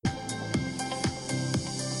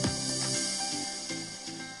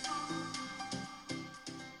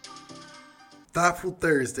Thoughtful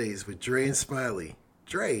Thursdays with Dre and Smiley.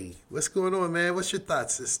 Dre, what's going on, man? What's your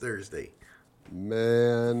thoughts this Thursday?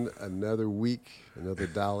 Man, another week, another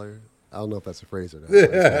dollar. I don't know if that's a phrase or not. I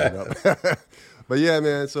just made it up. But yeah,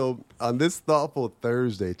 man. So on this thoughtful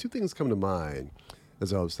Thursday, two things come to mind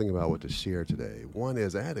as I was thinking about what to share today. One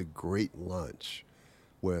is I had a great lunch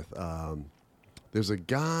with. There's a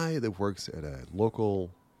guy that works at a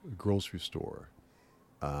local grocery store.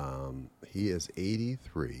 He is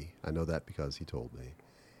 83. I know that because he told me,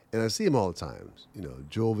 and I see him all the time.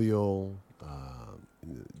 Jovial,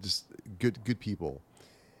 just good people.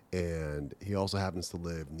 And he also happens to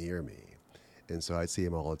live near me. And so I'd see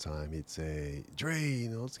him all the time. He'd say, Dre,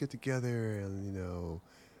 let's get together and,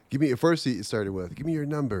 give me, at first he started with, give me your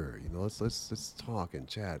number, let's talk and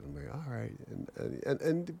chat. I'm like, all right.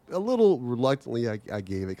 And a little reluctantly I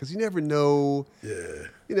gave it because you never know,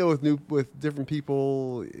 Yeah. with different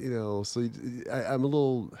people, so I'm a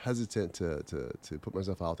little hesitant to put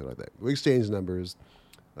myself out there like that. We exchanged numbers,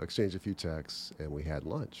 exchanged a few texts, and we had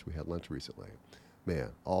lunch. We had lunch recently. Man,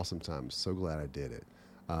 awesome time. So glad I did it.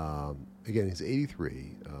 Again, he's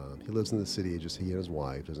 83. He lives in the city, just he and his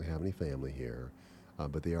wife, doesn't have any family here,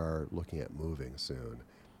 but they are looking at moving soon.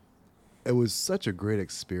 It was such a great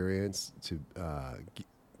experience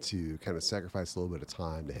to kind of sacrifice a little bit of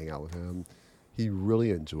time to hang out with him. He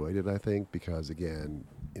really enjoyed it, I think, because again,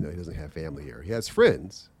 he doesn't have family here. He has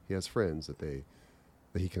friends. He has friends that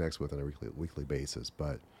he connects with on a weekly basis,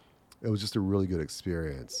 but it was just a really good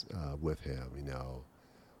experience with him.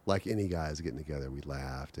 Like any guys getting together, we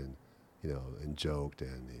laughed and joked,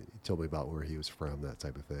 and he told me about where he was from, that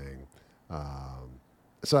type of thing.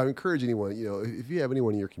 So I encourage anyone, if you have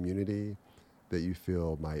anyone in your community that you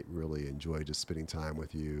feel might really enjoy just spending time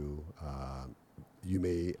with you, you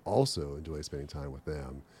may also enjoy spending time with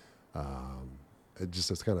them. It just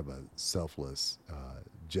as kind of a selfless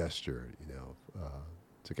gesture,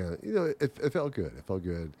 to kind of, it felt good. It felt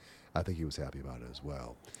good. I think he was happy about it as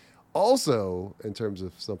well. Also, in terms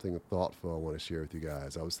of something thoughtful I want to share with you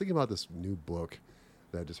guys, I was thinking about this new book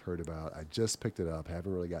that I just heard about. I just picked it up,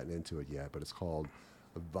 haven't really gotten into it yet, but it's called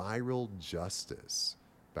Viral Justice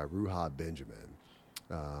by Ruha Benjamin.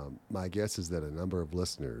 My guess is that a number of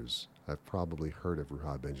listeners have probably heard of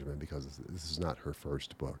Ruha Benjamin because this is not her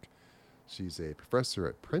first book. She's a professor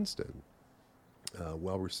at Princeton,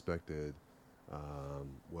 well respected,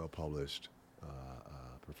 well published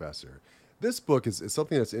professor. This book is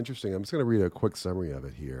something that's interesting. I'm just going to read a quick summary of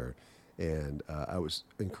it here, and I would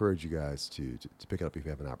encourage you guys to pick it up if you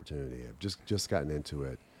have an opportunity. I've just gotten into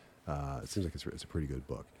it. It seems like it's a pretty good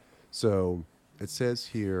book. So it says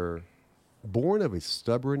here, born of a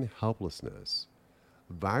stubborn helplessness,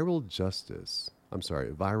 viral justice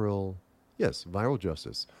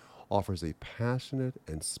offers a passionate,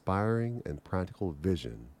 inspiring, and practical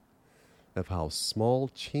vision of how small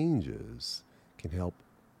changes can help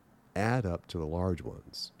add up to the large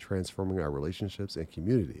ones, transforming our relationships and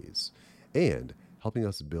communities, and helping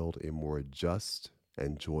us build a more just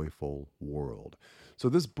and joyful world. So,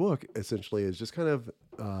 this book essentially is just kind of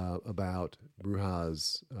about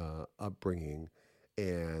Bruha's upbringing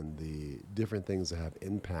and the different things that have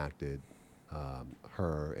impacted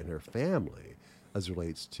her and her family as it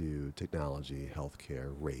relates to technology,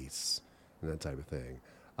 healthcare, race, and that type of thing.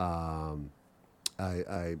 Um,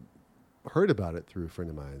 I heard about it through a friend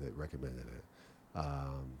of mine that recommended it.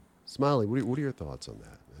 Smiley, what are your thoughts on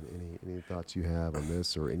that? Any thoughts you have on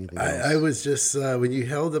this or anything I else? was just, when you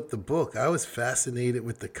held up the book, I was fascinated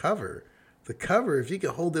with the cover. The cover, if you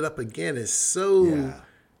could hold it up again, is so Yeah,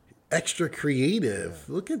 extra yeah, creative.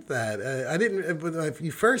 Look at that. I didn't, when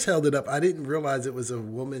you first held it up, I didn't realize it was a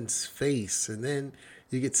woman's face. And then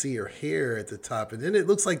you could see her hair at the top. And then it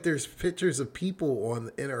looks like there's pictures of people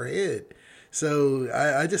in her head. So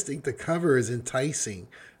I just think the cover is enticing.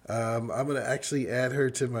 I'm gonna actually add her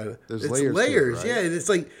to my. there's It's layers to it, layers, yeah. right? And it's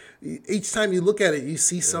like each time you look at it, you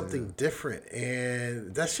see Yeah, something different,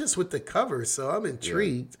 and that's just with the cover. So I'm yeah,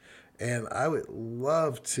 intrigued, and I would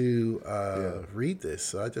love to yeah. read this.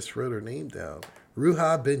 So I just wrote her name down,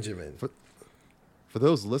 Ruha Benjamin. For for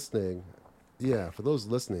those listening, for those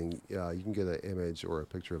listening, you can get an image or a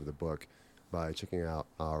picture of the book by checking out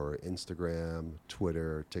our Instagram,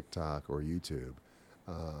 Twitter, TikTok, or YouTube.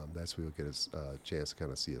 That's where you'll get a chance to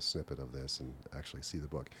kind of see a snippet of this and actually see the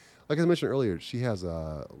book. Like I mentioned earlier, she has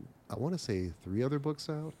I want to say three other books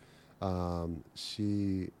out.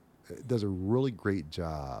 She does a really great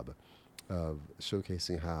job of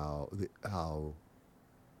showcasing how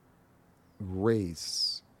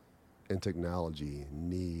race and technology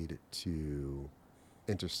need to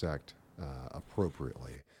intersect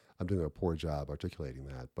appropriately. I'm doing a poor job articulating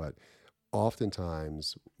that, but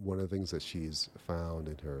oftentimes one of the things that she's found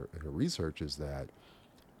in her research is that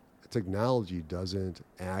technology doesn't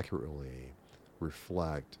accurately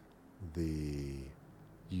reflect the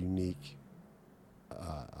unique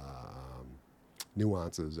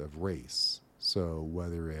nuances of race. So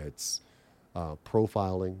whether it's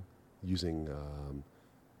profiling using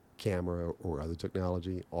camera or other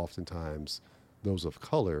technology, oftentimes those of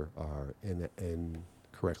color are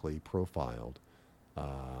incorrectly profiled.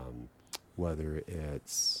 Whether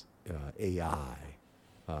it's AI,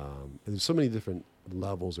 there's so many different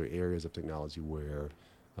levels or areas of technology where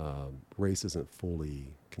race isn't fully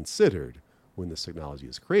considered when this technology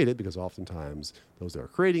is created, because oftentimes those that are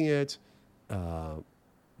creating it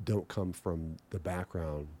don't come from the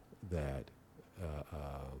background that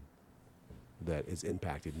that is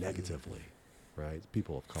impacted negatively, right?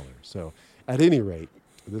 People of color. So, at any rate,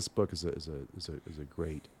 this book is a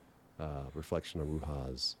great reflection of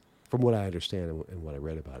Ruha's, from what I understand and what I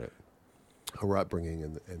read about it, her upbringing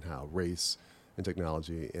and how race and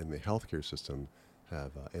technology in the healthcare system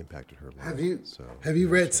have impacted her life. Have you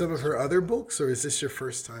read some of her other books, or is this your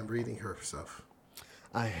first time reading her stuff?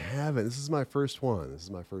 I haven't. This is my first one.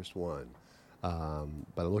 But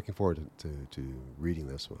I'm looking forward to reading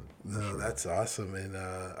this one. No, sure. That's awesome, and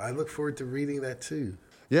I look forward to reading that too.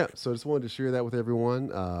 Yeah, so I just wanted to share that with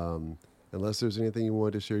everyone. Unless there's anything you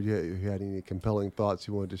wanted to share, you had any compelling thoughts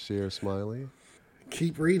you wanted to share, Smiley?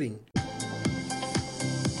 Keep reading.